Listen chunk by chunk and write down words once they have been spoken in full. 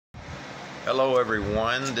Hello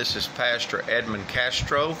everyone, this is Pastor Edmund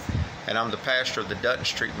Castro, and I'm the pastor of the Dutton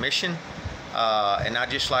Street Mission. And I'd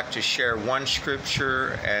just like to share one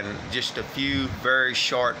scripture and just a few very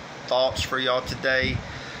short thoughts for y'all today.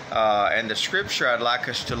 And the scripture I'd like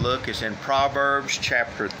us to look is in Proverbs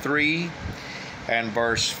chapter 3 and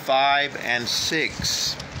verse 5 and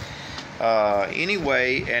 6.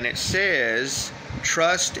 And it says,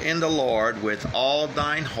 "Trust in the Lord with all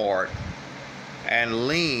thine heart, and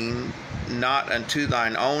lean not unto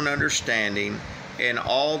thine own understanding. In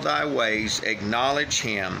all thy ways acknowledge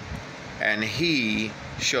him, and he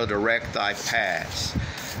shall direct thy paths."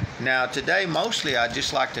 Now today mostly I'd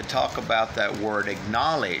just like to talk about that word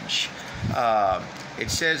acknowledge. It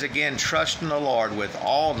says again, "Trust in the Lord with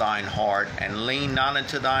all thine heart, and lean not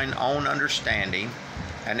unto thine own understanding."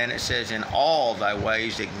 And then it says, "In all thy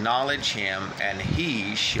ways acknowledge him, and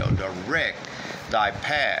he shall direct thy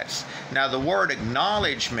paths." Now the word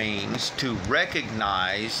acknowledge means to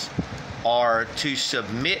recognize or to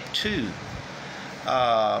submit to.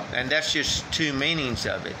 And that's just two meanings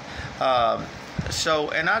of it.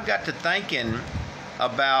 And I got to thinking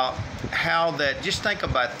about how that, just think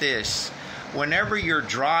about this. Whenever you're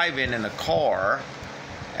driving in a car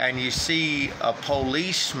and you see a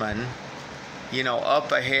policeman,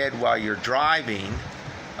 up ahead while you're driving,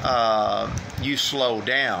 you slow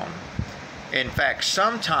down. In fact,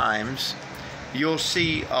 sometimes you'll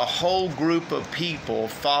see a whole group of people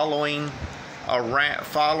following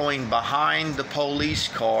behind the police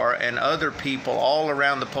car, and other people all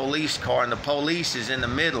around the police car, and the police is in the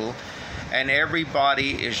middle, and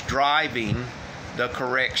everybody is driving the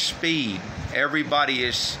correct speed. Everybody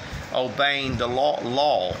is obeying the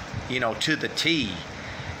law, to the T.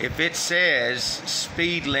 If it says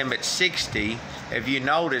speed limit 60, if you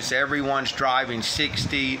notice, everyone's driving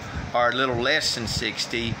 60 or a little less than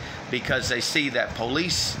 60 because they see that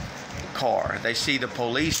police car. They see the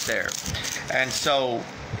police there. And so,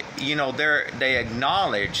 they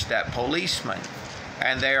acknowledge that policeman,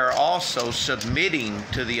 and they are also submitting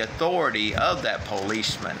to the authority of that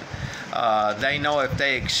policeman. They know if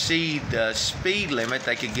they exceed the speed limit,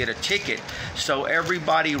 they could get a ticket. So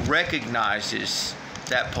everybody recognizes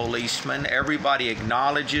that policeman. Everybody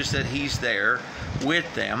acknowledges that he's there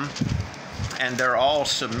with them, and they're all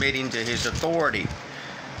submitting to his authority.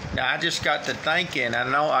 Now, I just got to thinking,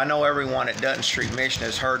 I know everyone at Dutton Street Mission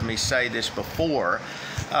has heard me say this before,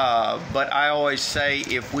 but I always say,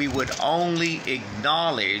 if we would only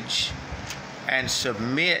acknowledge and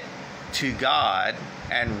submit to God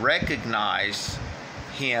and recognize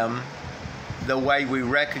him the way we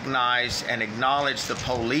recognize and acknowledge the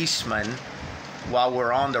policeman while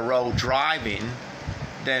we're on the road driving,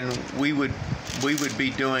 then we would be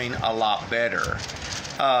doing a lot better.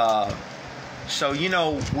 So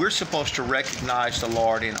we're supposed to recognize the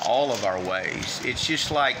Lord in all of our ways. It's just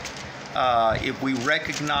like if we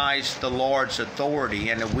recognize the Lord's authority,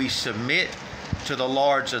 and if we submit to the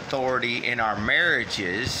Lord's authority in our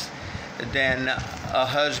marriages, then a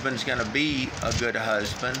husband's going to be a good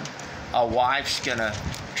husband. A wife's going to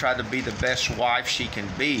try to be the best wife she can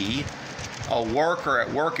be. A worker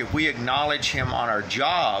at work, if we acknowledge him on our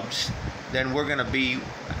jobs, then we're going to be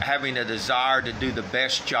having a desire to do the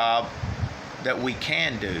best job that we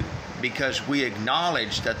can do, because we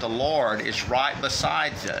acknowledge that the Lord is right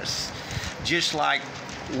beside us. Just like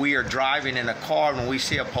we are driving in a car, when we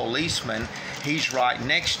see a policeman, he's right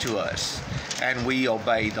next to us, and we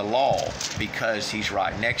obey the law because he's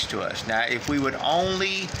right next to us. Now, if we would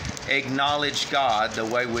only acknowledge God the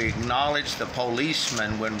way we acknowledge the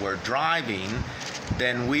policeman when we're driving,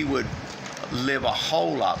 then we would live a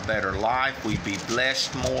whole lot better life. We'd be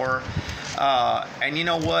blessed more. And you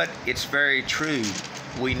know what? It's very true.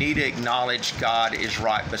 We need to acknowledge God is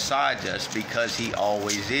right beside us, because he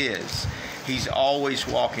always is. He's always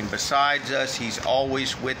walking beside us. He's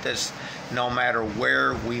always with us, no matter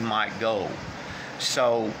where we might go.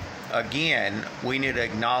 So again, we need to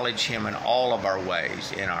acknowledge him in all of our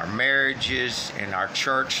ways, in our marriages, in our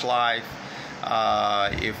church life,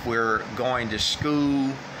 if we're going to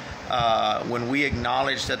school. When we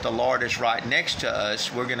acknowledge that the Lord is right next to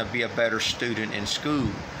us, we're going to be a better student in school.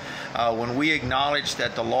 When we acknowledge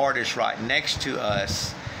that the Lord is right next to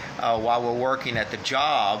us while we're working at the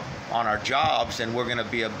job, on our jobs, then we're going to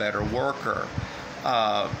be a better worker.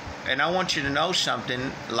 And I want you to know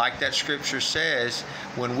something, like that scripture says,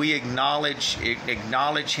 when we acknowledge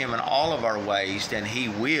him in all of our ways, then he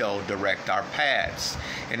will direct our paths.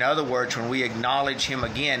 In other words, when we acknowledge him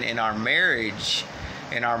again in our marriages,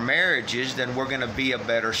 then we're going to be a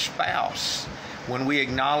better spouse. When we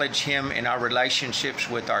acknowledge him in our relationships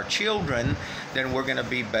with our children, then we're going to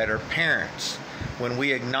be better parents. when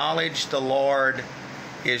we acknowledge the Lord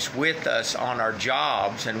is with us on our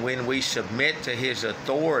jobs, and when we submit to His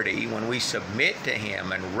authority, when we submit to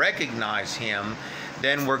Him and recognize Him,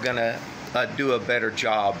 then we're going to do a better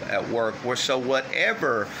job at work. So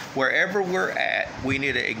wherever we're at, we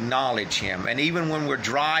need to acknowledge Him. And even when we're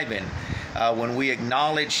driving, when we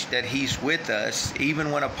acknowledge that He's with us,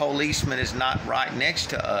 even when a policeman is not right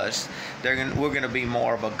next to us, we're going to be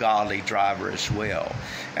more of a godly driver as well.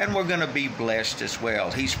 And we're going to be blessed as well.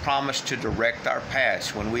 He's promised to direct our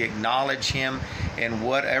paths. When we acknowledge Him in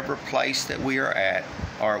whatever place that we are at,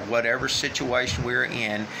 or whatever situation we're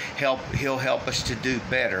in, He'll help us to do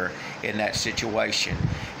better in that situation.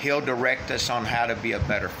 He'll direct us on how to be a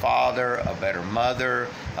better father, a better mother,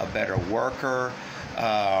 a better worker,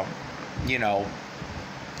 a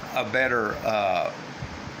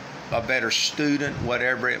better student,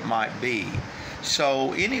 whatever it might be.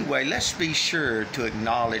 So anyway, let's be sure to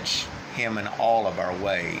acknowledge Him in all of our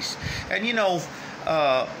ways. And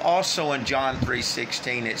also in John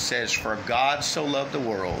 3:16 it says, "For God so loved the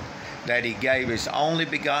world that He gave His only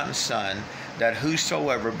begotten Son, that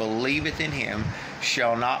whosoever believeth in Him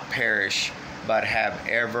shall not perish, but have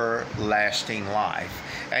everlasting life."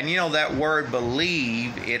 And that word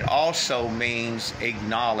believe, it also means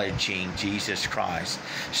acknowledging Jesus Christ.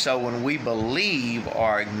 So when we believe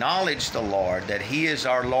or acknowledge the Lord, that He is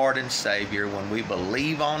our Lord and Savior, when we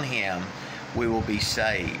believe on Him, we will be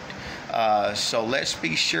saved. So let's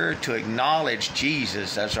be sure to acknowledge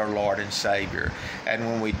Jesus as our Lord and Savior. And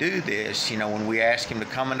when we do this, when we ask Him to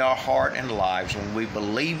come into our heart and lives, when we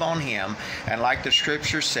believe on Him, and like the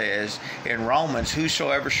Scripture says in Romans,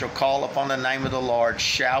 "Whosoever shall call upon the name of the Lord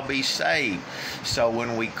shall be saved." So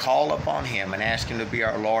when we call upon Him and ask Him to be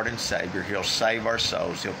our Lord and Savior, He'll save our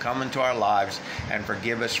souls. He'll come into our lives and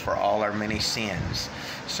forgive us for all our many sins.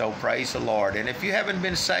 So praise the Lord. And if you haven't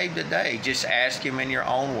been saved today, just ask Him in your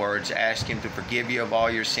own words. Ask Him to forgive you of all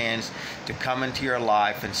your sins, to come into your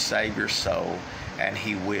life and save your soul, and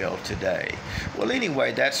He will today. Well,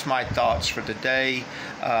 anyway, that's my thoughts for today.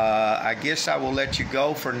 I guess I will let you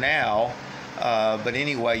go for now. But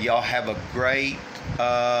anyway, y'all have a great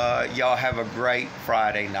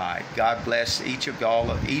Friday night. God bless each of y'all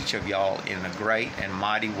in a great and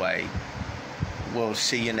mighty way. We'll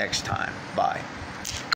see you next time. Bye.